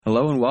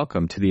Hello and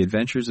welcome to the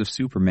Adventures of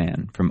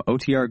Superman from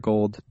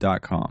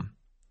OTRGold.com.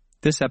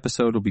 This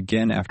episode will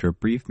begin after a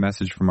brief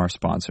message from our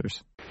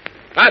sponsors.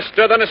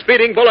 Faster than a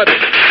speeding bullet.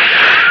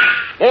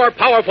 More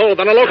powerful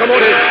than a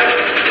locomotive.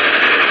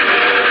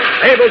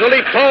 Able to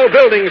leap tall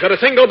buildings at a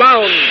single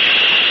bound.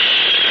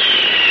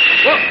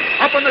 Look,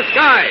 up in the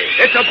sky.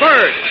 It's a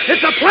bird.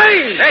 It's a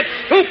plane.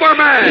 It's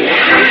Superman.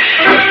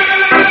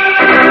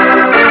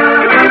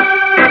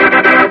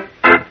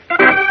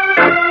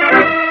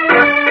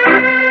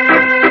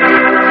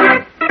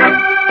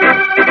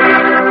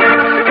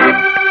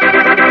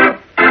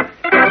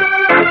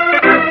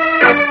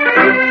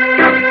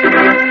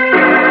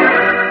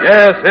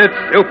 Yes,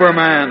 it's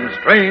Superman,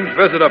 strange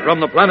visitor from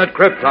the planet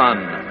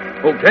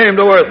Krypton, who came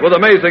to Earth with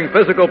amazing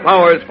physical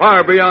powers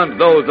far beyond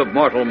those of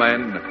mortal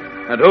men,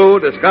 and who,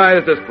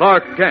 disguised as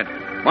Clark Kent,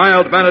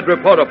 mild-mannered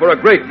reporter for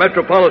a great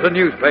metropolitan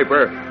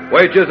newspaper,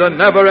 wages a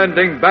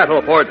never-ending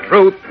battle for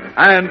truth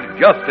and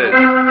justice.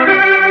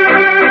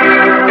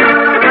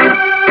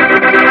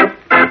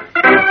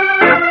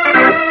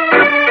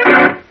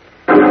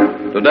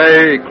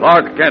 Today,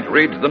 Clark Kent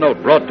reads the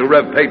note brought to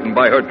Rev Peyton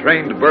by her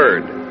trained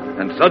bird,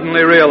 and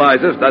suddenly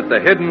realizes that the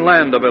hidden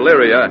land of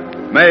Illyria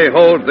may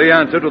hold the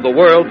answer to the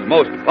world's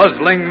most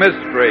puzzling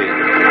mystery.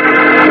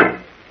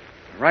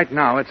 Right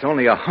now, it's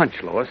only a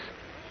hunch, Lois.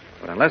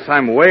 But unless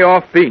I'm way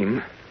off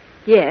beam...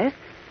 Yes?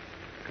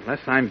 Unless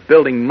I'm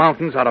building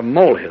mountains out of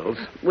molehills...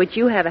 Which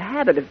you have a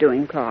habit of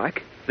doing,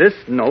 Clark. This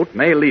note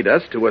may lead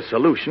us to a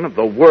solution of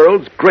the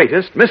world's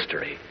greatest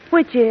mystery.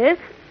 Which is?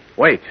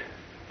 Wait,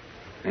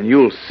 and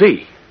you'll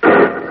see.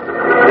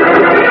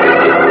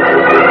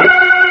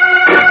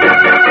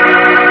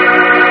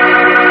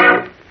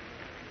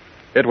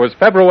 It was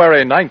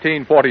February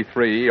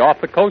 1943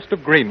 off the coast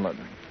of Greenland.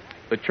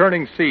 The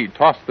churning sea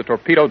tossed the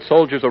torpedoed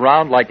soldiers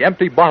around like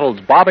empty bottles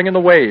bobbing in the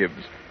waves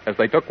as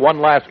they took one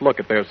last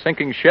look at their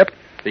sinking ship,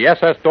 the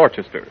SS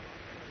Dorchester.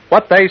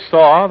 What they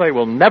saw they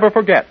will never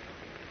forget,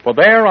 for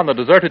there on the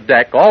deserted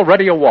deck,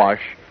 already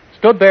awash,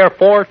 stood their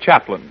 4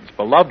 chaplains,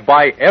 beloved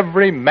by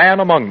every man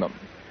among them.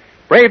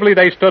 Bravely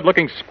they stood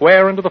looking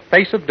square into the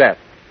face of death,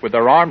 with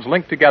their arms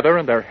linked together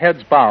and their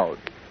heads bowed.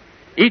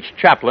 Each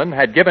chaplain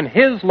had given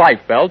his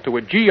life belt to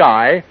a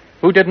GI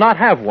who did not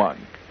have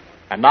one.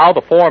 And now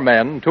the 4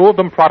 men, 2 of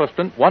them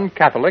Protestant, 1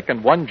 Catholic,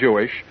 and 1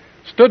 Jewish,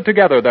 stood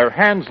together, their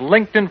hands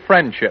linked in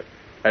friendship,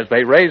 as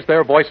they raised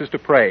their voices to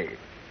pray.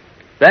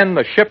 Then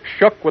the ship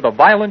shook with a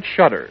violent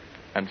shudder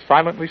and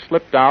silently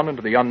slipped down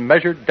into the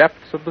unmeasured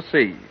depths of the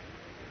sea.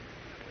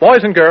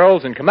 Boys and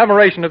girls, in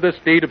commemoration of this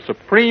deed of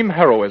supreme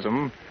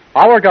heroism,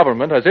 our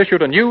government has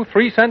issued a new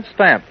 3-cent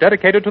stamp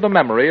dedicated to the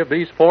memory of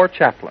these 4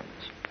 chaplains.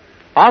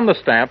 On the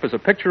stamp is a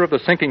picture of the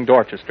sinking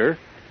Dorchester,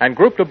 and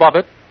grouped above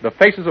it, the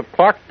faces of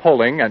Clark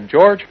Poling and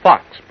George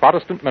Fox,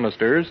 Protestant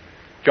ministers,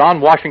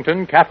 John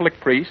Washington, Catholic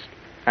priest,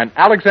 and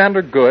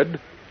Alexander Good,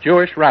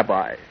 Jewish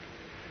rabbi.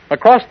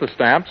 Across the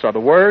stamps are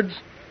the words,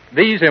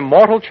 "These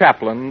immortal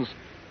chaplains,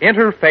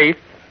 interfaith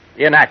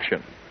in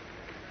action."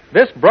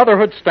 This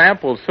brotherhood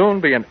stamp will soon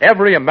be in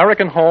every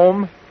American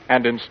home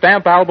and in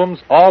stamp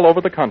albums all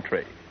over the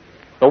country.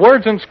 The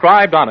words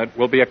inscribed on it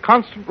will be a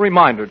constant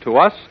reminder to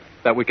us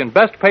that we can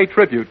best pay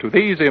tribute to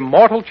these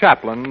immortal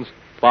chaplains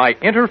by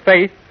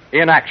interfaith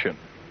in action.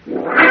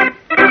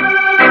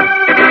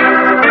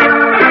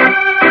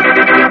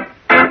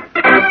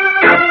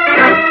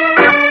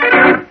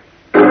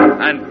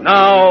 And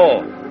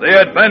now, the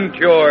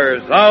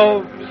adventures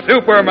of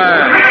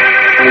Superman.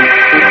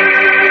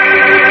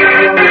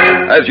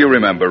 As you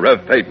remember,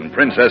 Rev Peyton,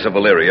 Princess of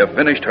Illyria,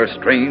 finished her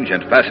strange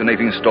and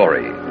fascinating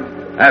story.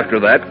 After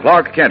that,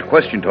 Clark Kent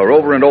questioned her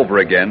over and over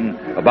again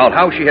about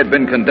how she had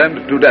been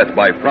condemned to death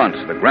by Franz,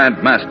 the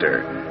Grand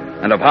Master,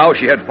 and of how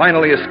she had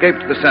finally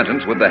escaped the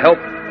sentence with the help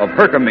of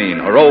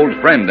Hercamine, her old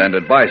friend and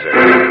advisor.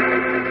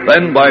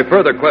 Then, by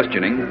further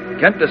questioning,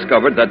 Kent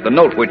discovered that the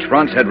note which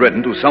Franz had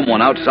written to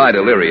someone outside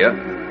Illyria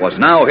was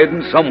now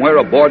hidden somewhere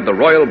aboard the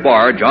royal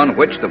barge on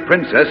which the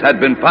princess had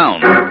been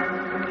found.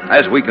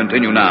 As we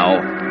continue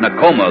now,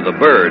 Nakoma, the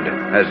bird,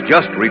 has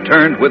just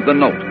returned with the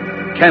note.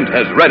 Kent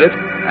has read it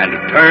and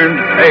turned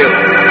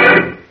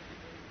pale.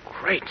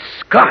 Great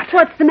Scott!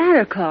 What's the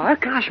matter,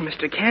 Clark? Gosh,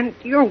 Mr. Kent,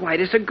 you're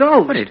white as a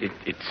ghost. But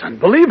it's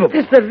unbelievable.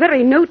 It's the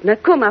very note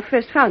Nakoma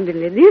first found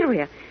in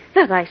Illyria.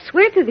 That I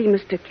swear to thee,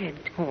 Mr.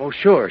 Kent. Oh,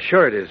 sure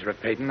it is, Rev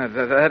Peyton.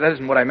 That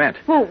isn't what I meant.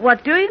 Well,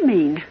 what do you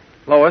mean?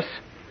 Lois,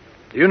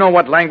 do you know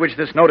what language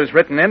this note is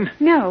written in?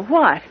 No,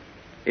 what?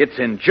 It's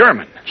in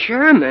German.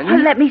 German?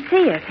 Well, let me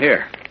see it.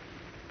 Here.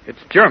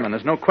 It's German.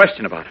 There's no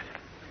question about it.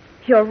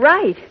 You're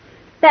right.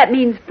 That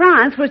means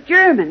France was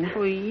German.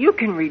 Well, you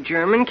can read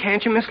German,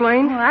 can't you, Miss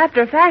Lane? Well,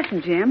 after a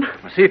fashion, Jim.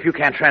 Well, see if you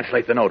can't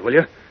translate the note, will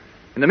you?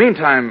 In the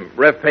meantime,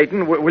 Rev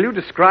Peyton, will you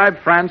describe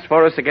Franz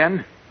for us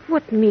again?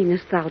 What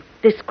meanest thou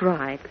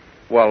describe?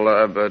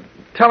 Well,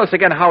 tell us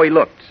again how he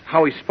looked,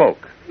 how he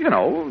spoke. You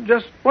know,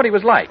 just what he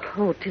was like.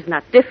 Oh, 'tis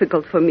not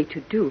difficult for me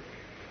to do.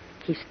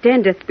 He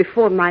standeth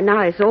before mine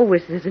eyes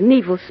always as an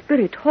evil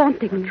spirit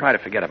haunting me. Try to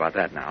forget about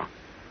that now.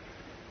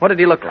 What did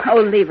he look like?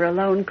 Oh, leave her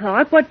alone,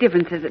 Clark. What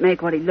difference does it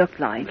make what he looked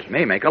like? It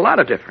may make a lot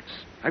of difference.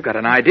 I've got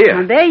an idea.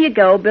 Well, there you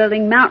go,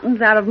 building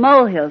mountains out of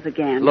molehills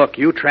again. Look,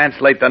 you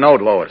translate the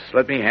note, Lois.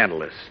 Let me handle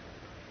this.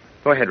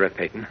 Go ahead, Rev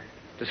Peyton.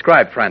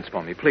 Describe Franz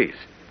for me, please.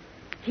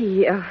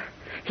 He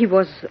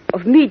was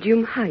of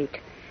medium height,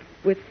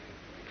 with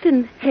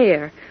thin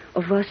hair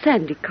of a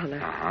sandy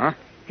color. Uh-huh.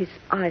 His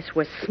eyes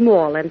were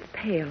small and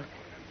pale.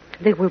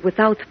 They were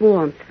without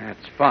warmth.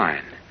 That's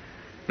fine.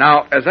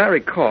 Now, as I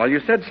recall, you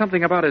said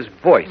something about his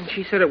voice.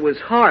 She said it was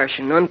harsh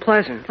and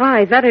unpleasant.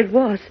 Aye, that it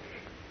was.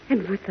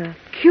 And with a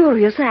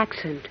curious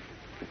accent.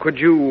 Could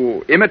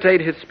you imitate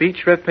his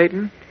speech, Rev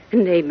Peyton?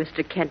 Nay,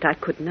 Mr. Kent, I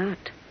could not.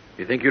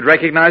 You think you'd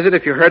recognize it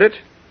if you heard it?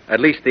 At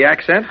least the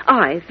accent?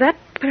 Aye, that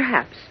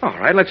perhaps. All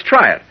right, let's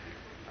try it.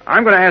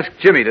 I'm going to ask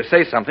Jimmy to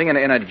say something in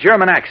a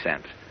German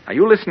accent. Now,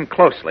 you listen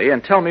closely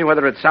and tell me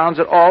whether it sounds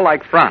at all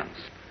like Franz.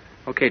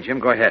 Okay, Jim,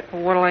 go ahead.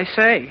 Well, what'll I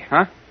say?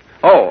 Huh?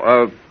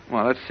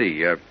 Well, let's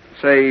see.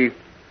 Say,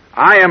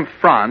 I am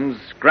Franz,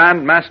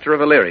 Grand Master of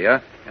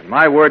Illyria, and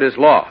my word is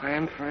law. I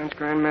am Franz,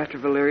 Grand Master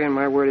of Illyria, and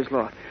my word is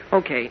law.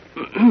 Okay.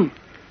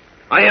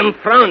 I am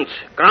Franz,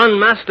 Grand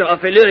Master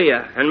of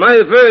Illyria, and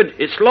my word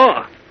is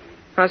law.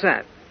 How's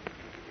that?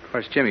 Of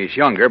course, Jimmy's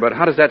younger, but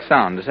how does that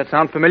sound? Does that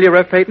sound familiar,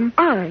 Rev Peyton?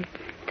 Aye.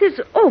 'Tis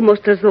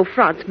almost as though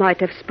Franz might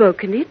have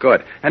spoken it.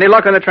 Good. Any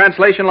luck on the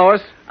translation,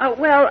 Lois?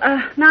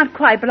 Not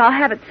quite, but I'll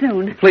have it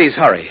soon. Please,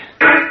 hurry.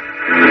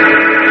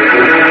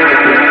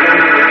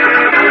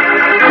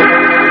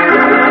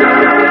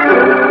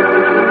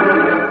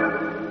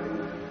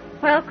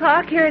 Well,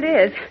 Clark, here it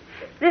is.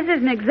 This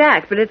isn't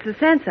exact, but it's the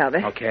sense of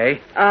it. Okay.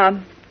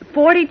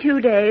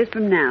 42 days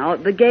from now,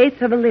 the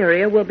gates of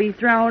Illyria will be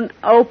thrown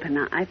open.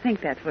 I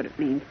think that's what it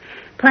means.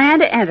 Plan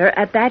to enter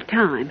at that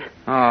time.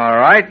 All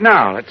right,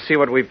 now, let's see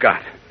what we've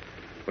got.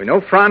 We know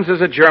Franz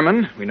is a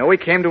German. We know he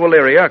came to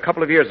Illyria a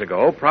couple of years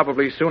ago,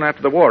 probably soon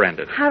after the war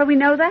ended. How do we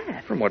know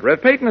that? From what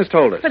Rev Peyton has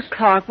told us. But,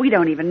 Clark, we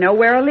don't even know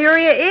where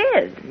Illyria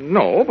is.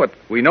 No, but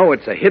we know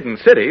it's a hidden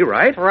city,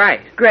 right?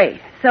 Right.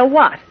 Great. So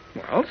what?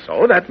 Well,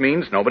 so that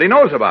means nobody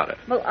knows about it.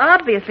 Well,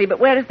 obviously, but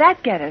where does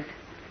that get us?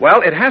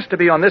 Well, it has to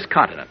be on this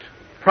continent.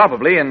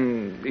 Probably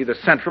in either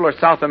Central or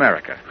South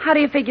America. How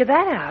do you figure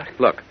that out?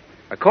 Look,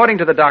 according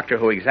to the doctor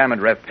who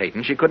examined Rev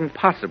Peyton, she couldn't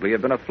possibly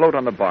have been afloat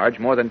on the barge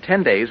more than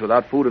 10 days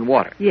without food and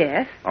water.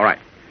 Yes. All right.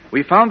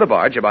 We found the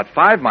barge about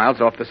 5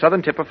 miles off the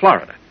southern tip of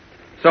Florida.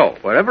 So,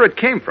 wherever it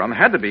came from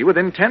had to be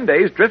within 10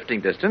 days'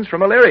 drifting distance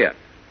from Illyria.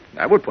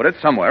 That would put it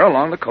somewhere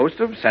along the coast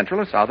of Central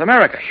or South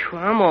America.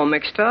 Well, I'm all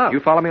mixed up. You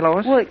follow me,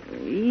 Lois? Well,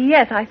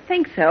 yes, I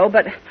think so,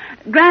 but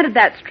granted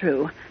that's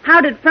true.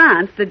 How did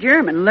Franz, the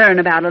German, learn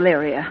about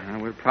Illyria?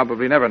 We'll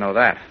probably never know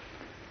that.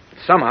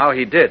 Somehow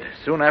he did,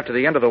 soon after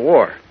the end of the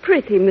war.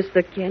 Pretty,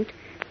 Mr. Kent.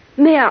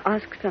 May I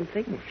ask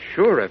something?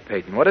 Sure, Rev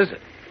Peyton. What is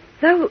it?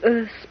 Thou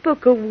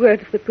spoke a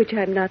word with which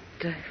I'm not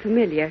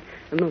familiar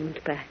a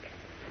moment back.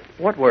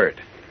 What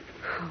word?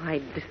 Oh, I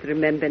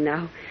disremember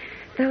now.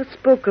 Thou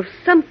spoke of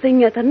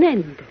something at an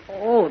end.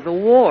 Oh, the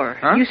war.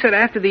 Huh? You said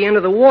after the end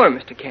of the war,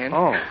 Mr. Kent.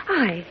 Oh.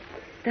 Aye,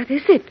 that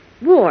is it.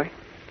 War.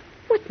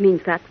 What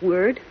means that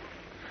word?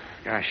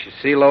 Gosh, you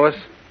see, Lois?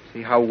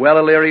 See how well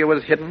Illyria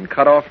was hidden,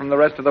 cut off from the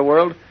rest of the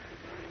world?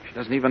 She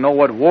doesn't even know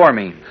what war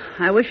means.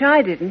 I wish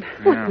I didn't.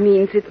 What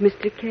means it,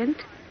 Mr. Kent?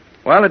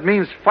 Well, it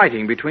means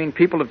fighting between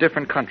people of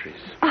different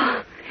countries.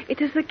 Oh, it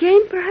is a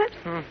game, perhaps?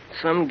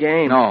 Some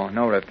game.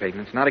 No, Rev Peyton.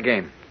 It's not a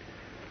game.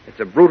 It's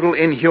a brutal,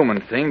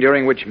 inhuman thing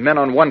during which men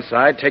on one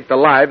side take the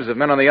lives of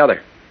men on the other.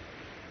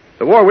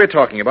 The war we're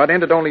talking about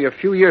ended only a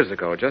few years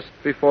ago, just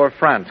before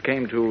Franz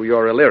came to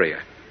your Illyria.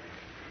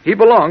 He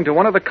belonged to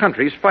one of the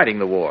countries fighting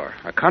the war,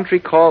 a country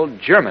called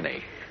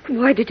Germany.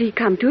 Why did he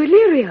come to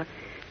Illyria?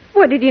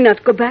 Why did he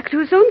not go back to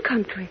his own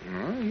country?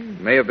 Well, he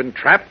may have been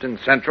trapped in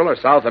Central or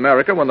South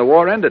America when the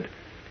war ended.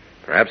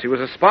 Perhaps he was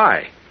a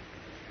spy.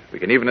 We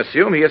can even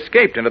assume he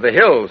escaped into the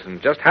hills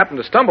and just happened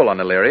to stumble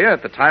on Illyria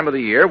at the time of the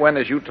year when,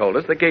 as you told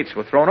us, the gates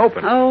were thrown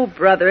open. Oh,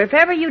 brother, if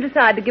ever you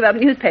decide to give up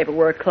newspaper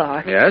work,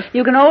 Clark. Yes?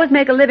 You can always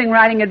make a living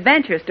writing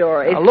adventure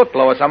stories. Now, look,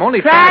 Lois, I'm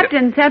only Trapped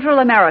in Central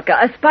America,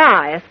 a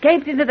spy,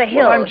 escaped into the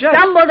hills, I'm just...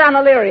 stumbled on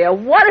Illyria.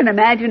 What an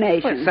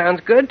imagination. Well, it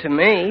sounds good to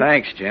me.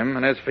 Thanks, Jim.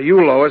 And as for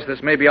you, Lois,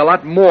 this may be a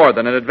lot more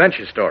than an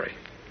adventure story.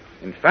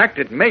 In fact,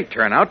 it may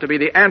turn out to be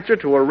the answer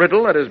to a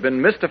riddle that has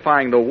been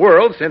mystifying the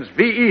world since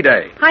V.E.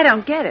 Day. I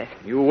don't get it.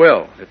 You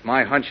will, if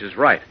my hunch is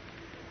right.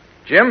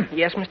 Jim?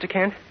 Yes, Mr.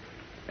 Kent?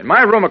 In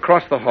my room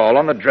across the hall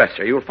on the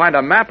dresser, you'll find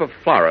a map of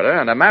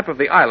Florida and a map of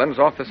the islands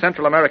off the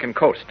Central American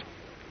coast.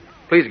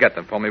 Please get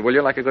them for me, will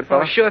you, like a good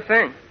fellow? Oh, sure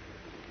thing.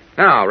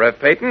 Now, Rev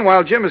Peyton,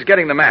 while Jim is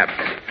getting the map,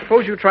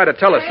 suppose you try to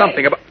tell us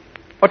something about...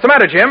 What's the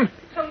matter, Jim?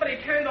 Somebody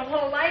turned the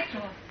hall lights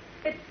off.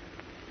 It's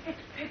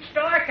pitch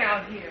dark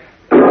out here.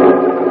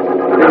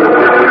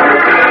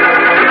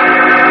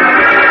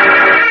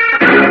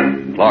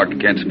 Clark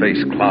Kent's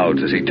face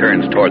clouds as he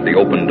turns toward the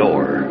open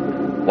door.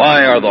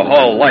 Why are the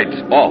hall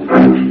lights off?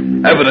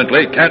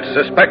 Evidently, Kent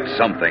suspects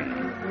something.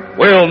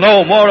 We'll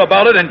know more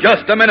about it in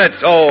just a minute,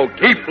 so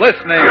keep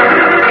listening.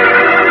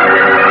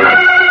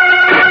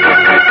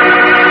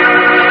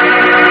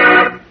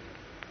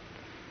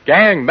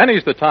 Gang,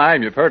 many's the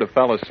time you've heard a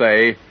fella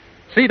say,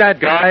 "See that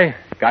guy?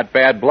 Got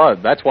bad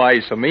blood. That's why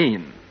he's so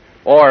mean."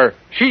 Or,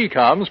 "She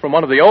comes from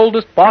one of the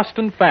oldest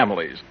Boston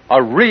families,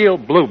 a real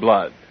blue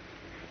blood."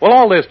 Well,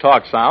 all this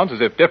talk sounds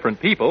as if different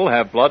people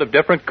have blood of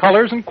different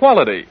colors and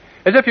quality,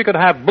 as if you could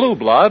have blue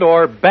blood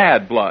or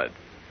bad blood.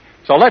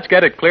 So let's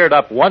get it cleared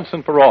up once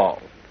and for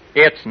all.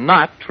 It's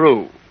not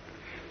true.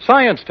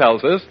 Science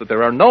tells us that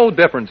there are no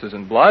differences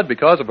in blood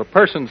because of a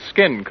person's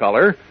skin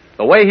color,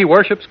 the way he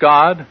worships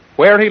God,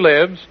 where he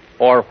lives,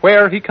 or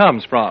where he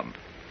comes from.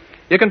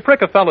 You can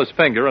prick a fellow's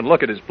finger and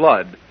look at his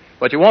blood,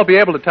 but you won't be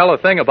able to tell a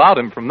thing about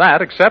him from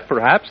that except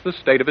perhaps the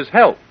state of his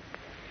health.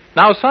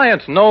 Now,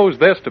 science knows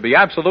this to be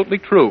absolutely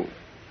true.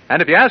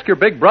 And if you ask your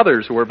big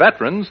brothers who are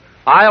veterans,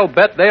 I'll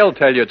bet they'll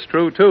tell you it's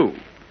true, too.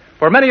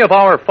 For many of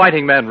our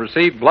fighting men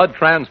received blood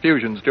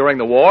transfusions during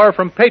the war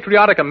from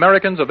patriotic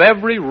Americans of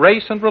every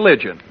race and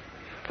religion,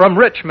 from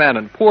rich men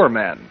and poor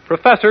men,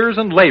 professors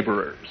and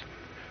laborers.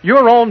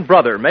 Your own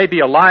brother may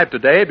be alive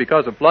today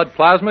because of blood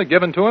plasma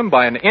given to him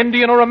by an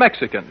Indian or a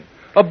Mexican,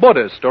 a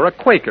Buddhist or a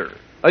Quaker,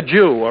 a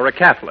Jew or a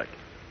Catholic.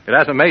 It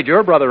hasn't made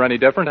your brother any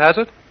different, has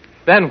it?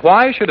 Then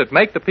why should it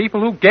make the people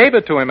who gave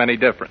it to him any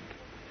different?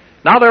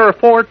 Now, there are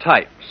 4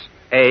 types,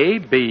 A,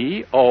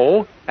 B,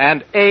 O,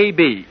 and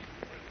AB.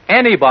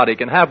 Anybody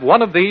can have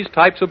one of these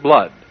types of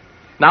blood.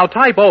 Now,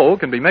 type O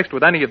can be mixed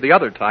with any of the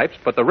other types,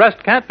 but the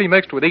rest can't be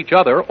mixed with each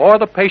other or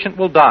the patient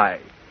will die.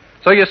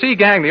 So you see,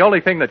 gang, the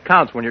only thing that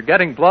counts when you're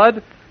getting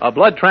blood, a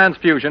blood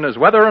transfusion, is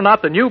whether or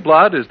not the new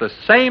blood is the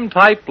same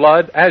type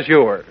blood as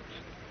yours.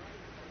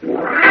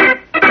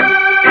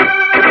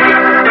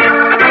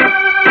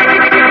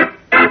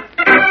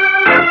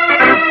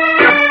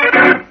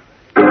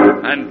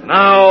 And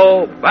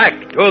now, back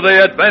to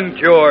the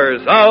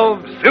adventures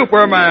of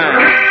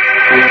Superman.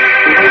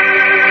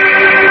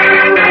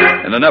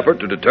 In an effort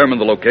to determine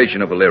the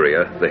location of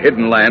Illyria, the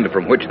hidden land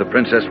from which the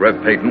Princess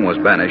Rev Peyton was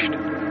banished,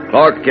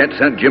 Clark Kent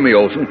sent Jimmy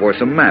Olsen for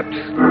some maps.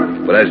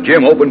 But as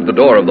Jim opened the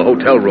door of the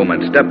hotel room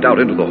and stepped out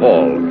into the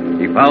hall,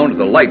 he found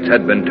the lights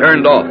had been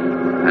turned off,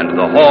 and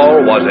the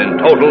hall was in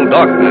total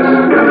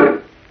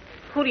darkness.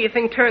 Who do you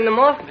think turned them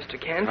off, Mr.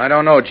 Kent? I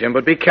don't know, Jim,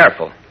 but be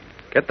careful.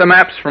 Get the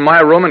maps from my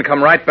room and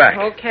come right back.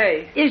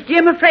 Okay. Is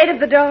Jim afraid of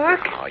the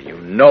dark? Oh, you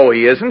know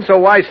he isn't, so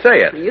why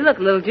say it? You look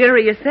a little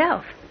jittery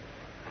yourself.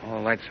 All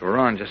the lights were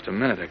on just a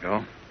minute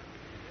ago.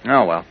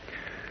 Oh, well.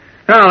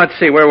 Now, let's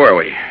see, where were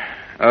we?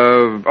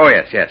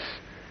 Yes.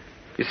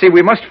 You see,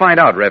 we must find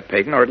out, Rev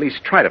Peyton, or at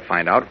least try to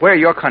find out, where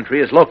your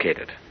country is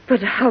located.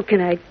 But how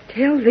can I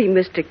tell thee,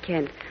 Mr.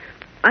 Kent?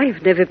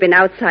 I've never been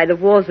outside the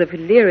walls of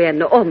Illyria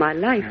in all my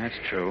life. That's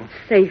true.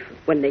 Save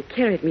when they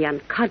carried me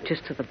unconscious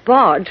to the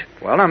barge.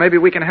 Well, now, maybe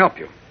we can help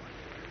you.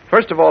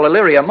 First of all,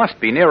 Illyria must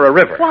be near a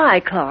river. Why,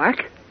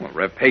 Clark? Well,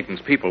 Rev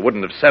Peyton's people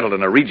wouldn't have settled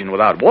in a region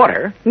without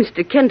water.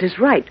 Mr. Kent is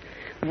right.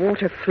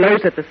 Water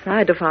flows at the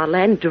side of our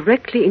land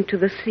directly into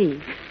the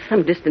sea,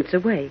 some distance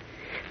away.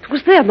 It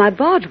was there my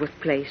barge was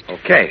placed.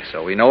 Okay,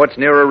 so we know it's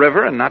near a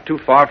river and not too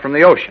far from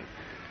the ocean.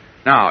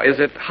 Now, is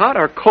it hot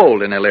or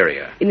cold in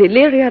Illyria? In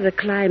Illyria, the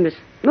climate is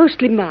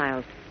mostly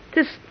mild.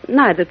 It is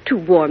neither too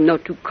warm nor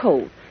too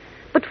cold.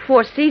 But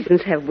 4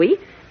 seasons have we,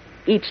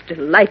 each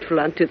delightful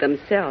unto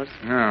themselves.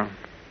 No,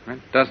 that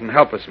doesn't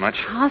help us much.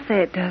 I'll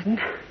say it doesn't.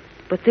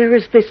 But there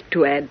is this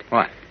to add.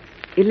 What?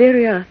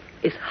 Illyria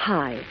is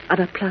high on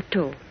a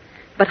plateau,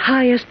 but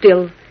higher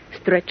still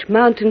stretch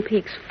mountain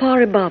peaks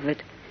far above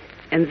it,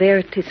 and there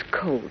it is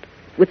cold,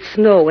 with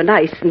snow and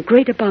ice in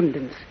great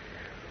abundance.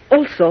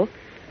 Also,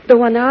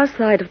 though on our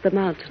side of the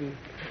mountain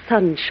the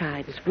sun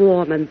shines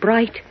warm and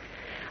bright,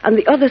 on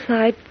the other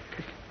side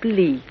is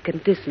bleak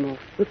and dismal,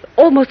 with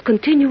almost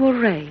continual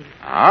rain.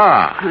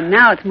 Ah. Well,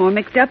 now it's more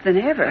mixed up than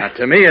ever. Now,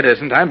 to me it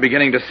isn't. I'm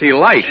beginning to see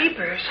light.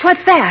 Jeepers.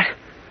 What's that?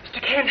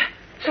 Mr. Kent,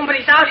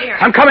 somebody's out here.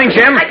 I'm coming,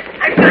 Jim.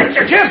 I got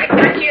you, Jim. I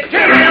got you,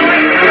 Jim.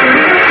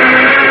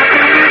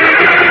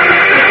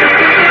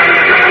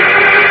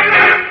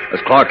 As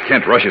Clark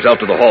Kent rushes out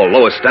to the hall,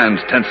 Lois stands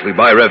tensely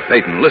by Rev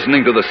Peyton,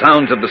 listening to the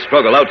sounds of the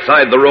struggle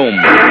outside the room.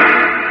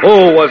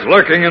 Who was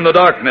lurking in the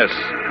darkness,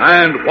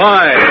 and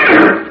why?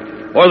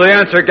 For the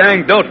answer,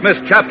 gang, don't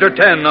miss Chapter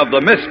 10 of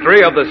The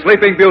Mystery of the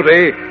Sleeping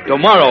Beauty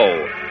tomorrow.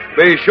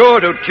 Be sure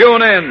to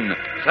tune in,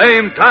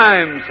 same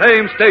time,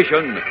 same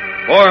station,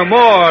 for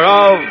more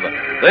of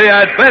The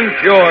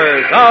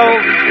Adventures of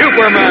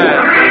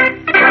Superman.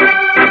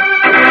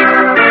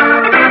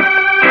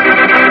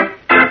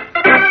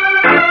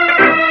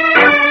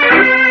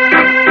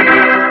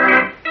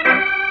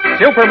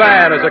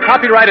 Superman is a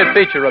copyrighted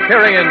feature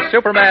appearing in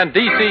Superman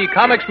DC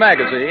Comics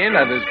Magazine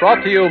and is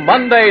brought to you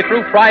Monday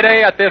through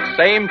Friday at this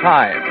same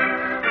time.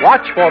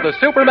 Watch for the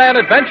Superman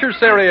Adventure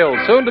serial,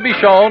 soon to be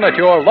shown at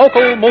your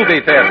local movie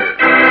theater.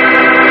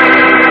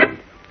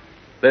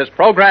 This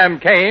program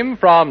came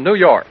from New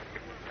York.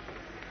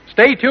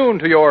 Stay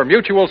tuned to your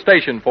mutual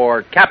station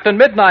for Captain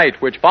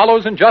Midnight, which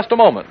follows in just a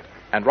moment.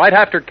 And right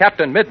after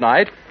Captain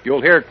Midnight,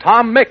 you'll hear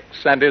Tom Mix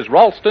and his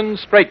Ralston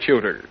Straight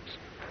Shooters.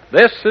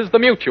 This is the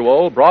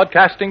Mutual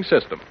Broadcasting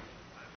System.